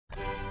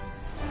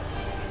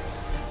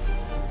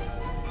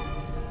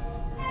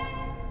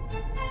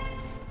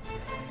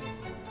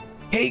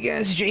Hey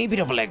guys,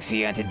 JMPDoubleX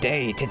here, and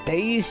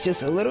today is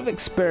just a little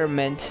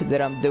experiment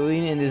that I'm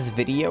doing in this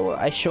video.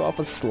 I show off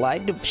a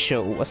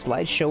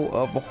slideshow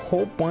of a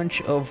whole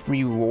bunch of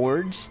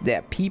rewards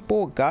that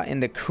people got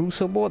in the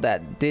crucible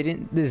that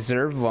didn't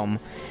deserve them.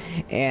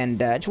 And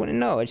I just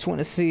want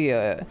to see,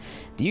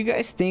 do you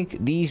guys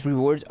think these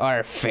rewards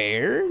are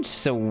fair?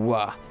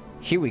 So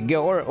here we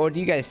go, or do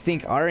you guys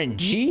think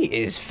RNG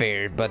is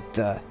fair?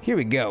 But here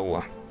we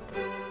go.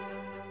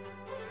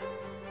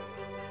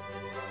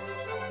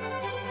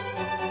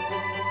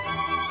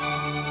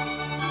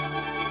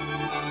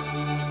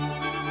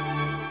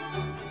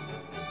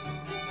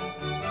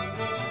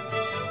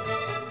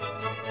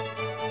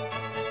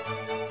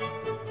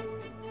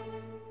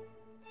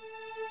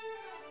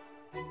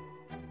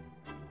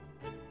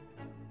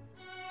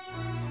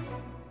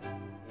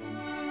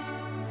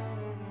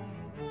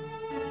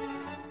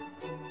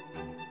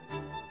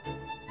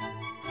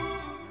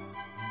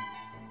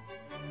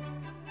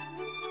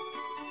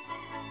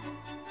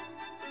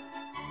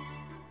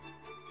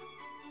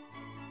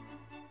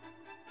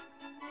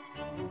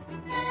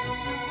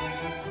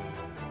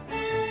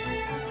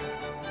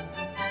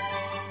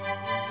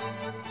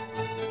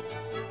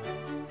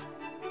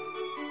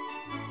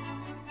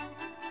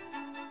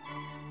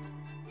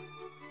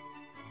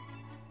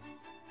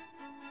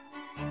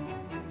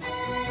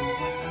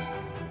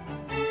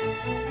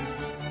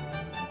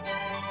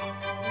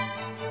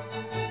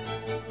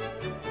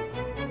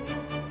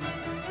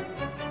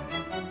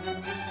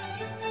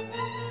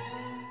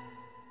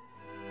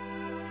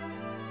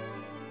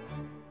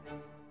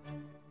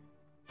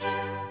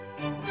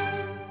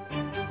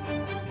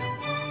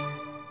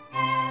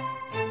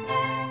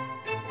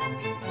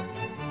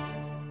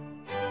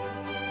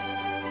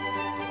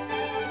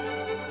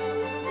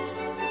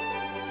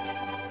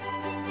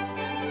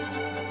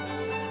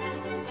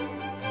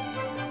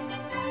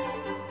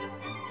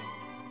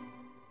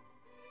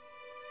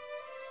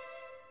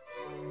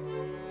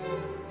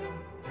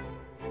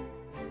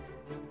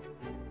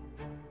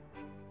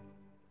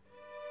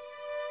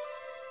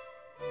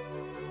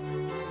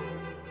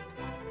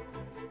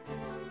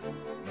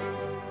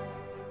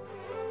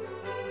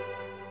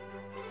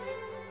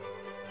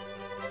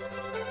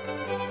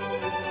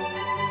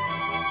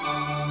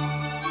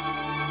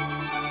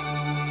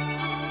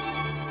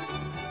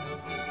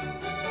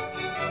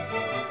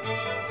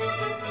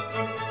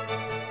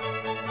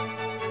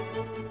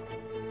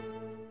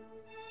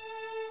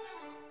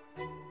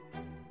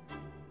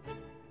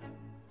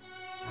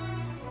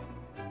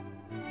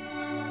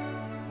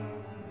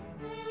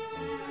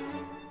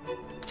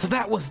 So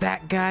that was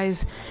that,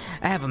 guys.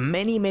 I have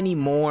many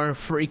more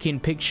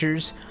freaking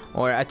pictures,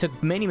 or I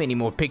took many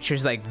more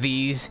pictures like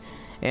these,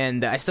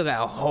 and I still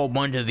got a whole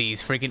bunch of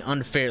these freaking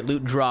unfair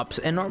loot drops.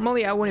 And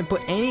normally I wouldn't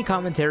put any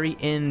commentary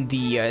in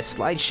the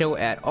slideshow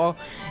at all,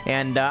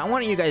 and I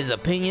wanted you guys'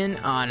 opinion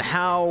on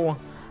how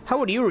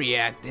would you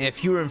react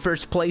if you were in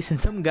first place and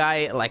some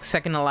guy like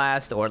second to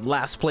last or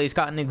last place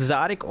got an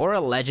exotic or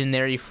a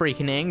legendary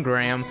freaking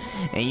engram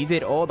and you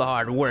did all the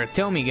hard work?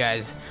 Tell me,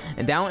 guys,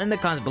 and down in the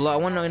comments below. I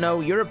want to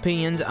know your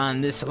opinions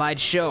on this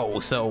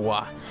slideshow.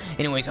 So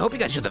anyways, I hope you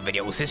guys enjoyed the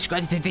video.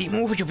 Subscribe to take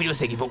more future videos.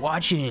 Thank you for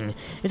watching.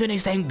 Until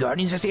next time,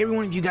 Guardians, I'll see every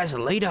one of you guys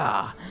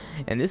later.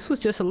 And this was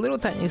just a little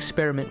tiny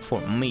experiment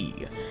for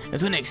me.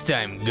 Until next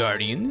time,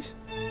 Guardians.